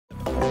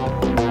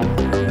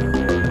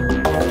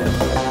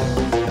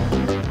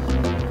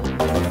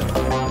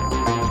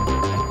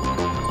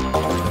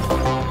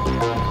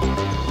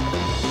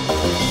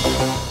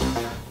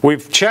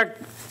We've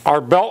checked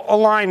our belt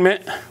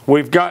alignment.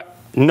 We've got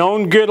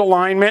known good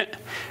alignment.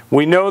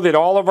 We know that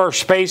all of our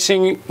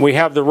spacing, we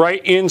have the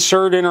right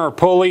insert in our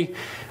pulley.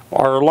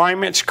 Our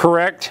alignment's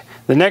correct.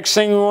 The next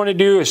thing we want to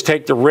do is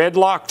take the red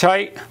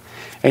Loctite,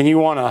 and you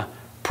want to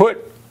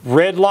put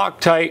red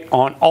Loctite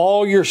on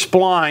all your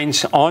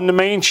splines on the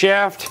main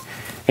shaft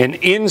and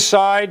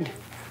inside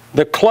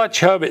the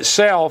clutch hub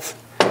itself.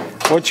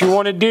 What you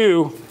want to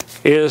do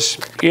is,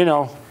 you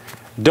know,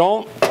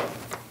 don't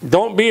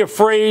be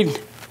afraid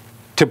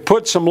to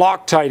put some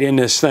Loctite in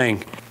this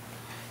thing.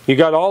 You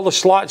got all the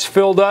slots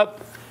filled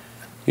up.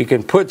 You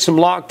can put some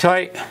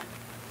Loctite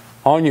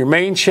on your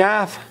main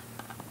shaft.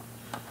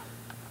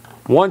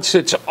 Once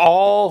it's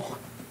all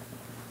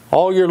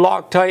your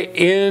Loctite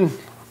in,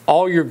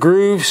 all your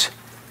grooves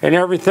and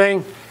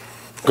everything,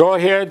 go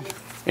ahead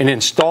and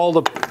install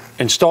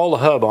the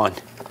hub on.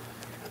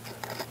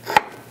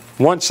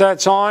 Once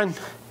that's on,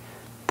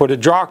 put a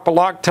drop of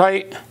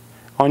Loctite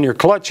on your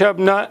clutch hub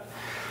nut.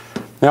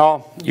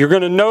 Now, you're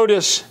going to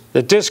notice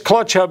that this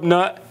clutch hub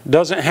nut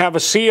doesn't have a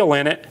seal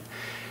in it.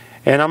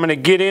 And I'm going to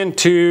get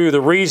into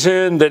the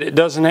reason that it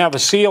doesn't have a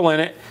seal in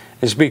it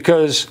is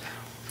because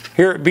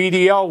here at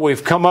BDL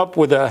we've come up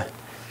with a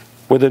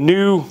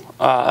new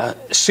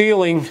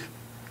sealing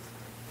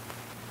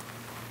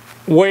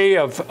way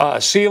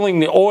of sealing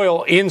the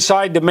oil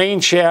inside the main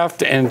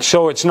shaft, and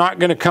so it's not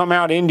going to come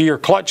out into your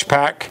clutch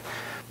pack.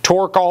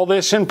 Torque all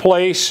this in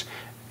place.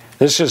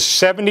 This is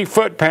 70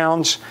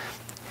 foot-pounds,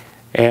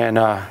 and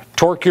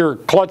torque your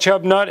clutch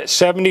hub nut at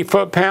 70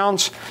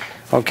 foot-pounds.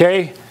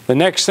 Okay, the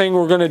next thing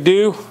we're going to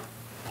do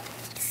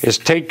is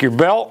take your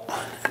belt,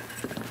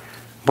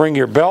 bring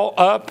your belt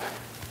up,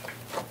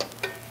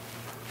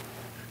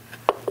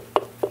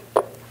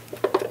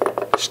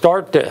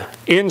 start to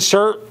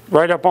insert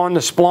right up on the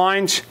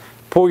splines,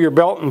 pull your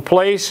belt in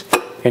place,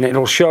 and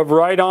it'll shove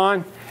right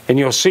on, and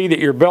you'll see that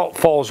your belt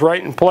falls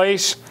right in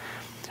place.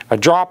 A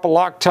drop of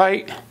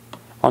Loctite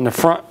on the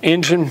front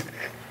engine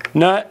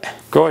nut.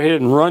 Go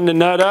ahead and run the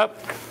nut up.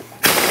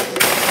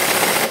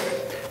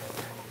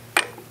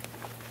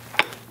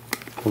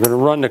 We're going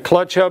to run the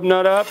clutch hub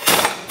nut up.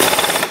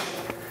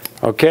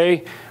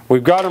 Okay,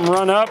 we've got them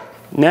run up.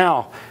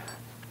 Now,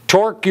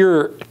 torque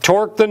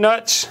the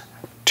nuts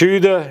to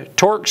the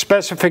torque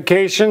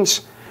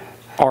specifications.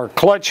 Our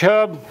clutch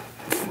hub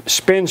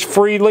spins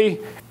freely.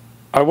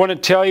 I want to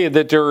tell you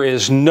that there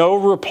is no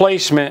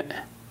replacement.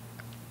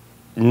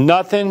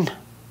 Nothing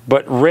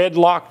but red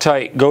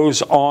Loctite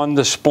goes on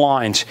the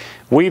splines.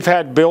 We've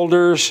had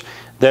builders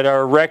that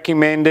are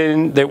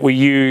recommending that we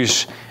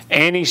use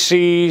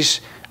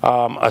anti-seize,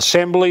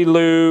 assembly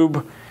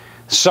lube,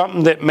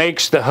 something that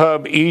makes the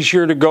hub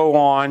easier to go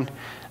on.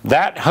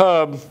 That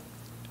hub,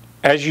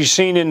 as you've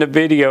seen in the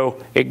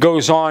video, it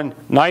goes on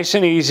nice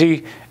and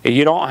easy.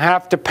 You don't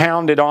have to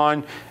pound it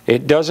on.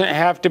 It doesn't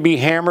have to be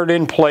hammered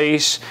in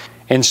place.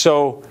 And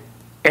so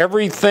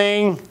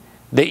everything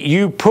that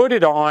you put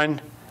it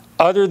on,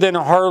 other than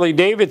a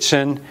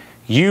Harley-Davidson,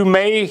 you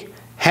may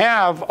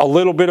have a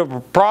little bit of a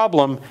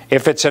problem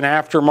if it's an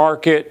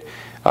aftermarket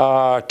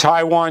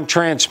Taiwan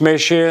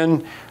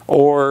transmission,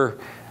 or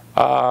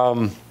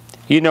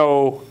you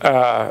know,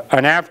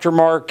 an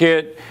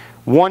aftermarket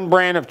one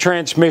brand of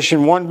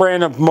transmission, one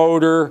brand of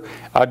motor,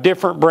 a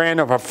different brand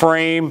of a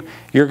frame.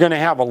 You're going to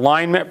have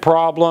alignment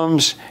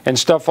problems and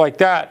stuff like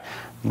that.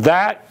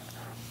 That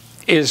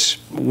is,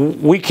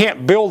 we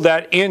can't build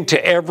that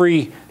into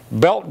every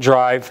belt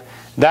drive.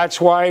 That's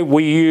why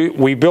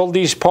we build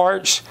these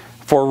parts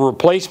for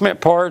replacement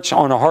parts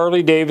on a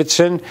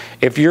Harley-Davidson.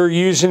 If you're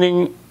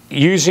using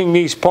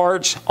these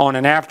parts on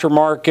an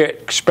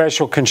aftermarket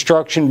special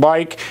construction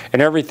bike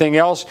and everything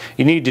else,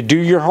 you need to do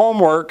your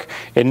homework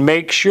and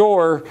make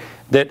sure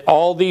that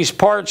all these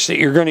parts that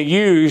you're going to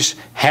use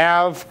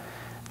have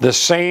the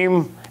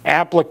same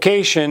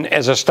application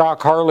as a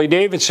stock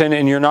Harley-Davidson,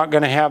 and you're not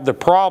going to have the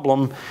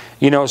problem,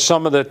 you know,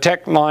 some of the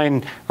tech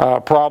line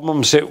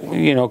problems that,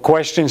 you know,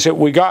 questions that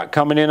we got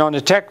coming in on the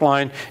tech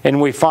line,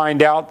 and we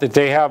find out that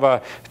they have a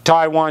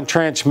Taiwan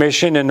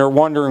transmission and they're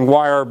wondering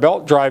why our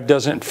belt drive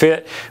doesn't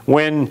fit,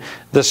 when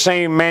the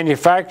same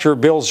manufacturer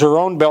builds their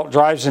own belt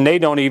drives and they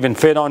don't even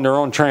fit on their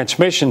own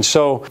transmission.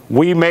 So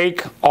we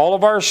make all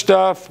of our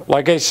stuff,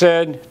 like I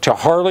said, to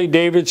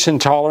Harley-Davidson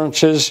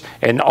tolerances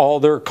and all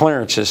their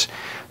clearances.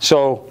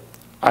 So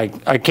I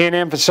can't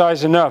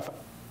emphasize enough,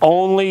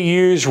 only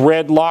use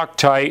red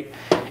Loctite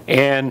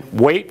and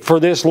wait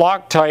for this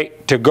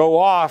Loctite to go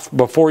off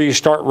before you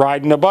start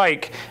riding the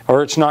bike,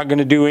 or it's not going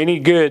to do any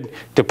good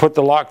to put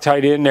the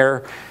Loctite in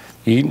there.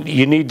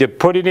 You need to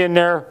put it in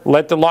there,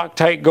 let the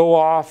Loctite go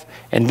off,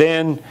 and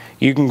then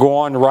you can go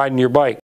on riding your bike.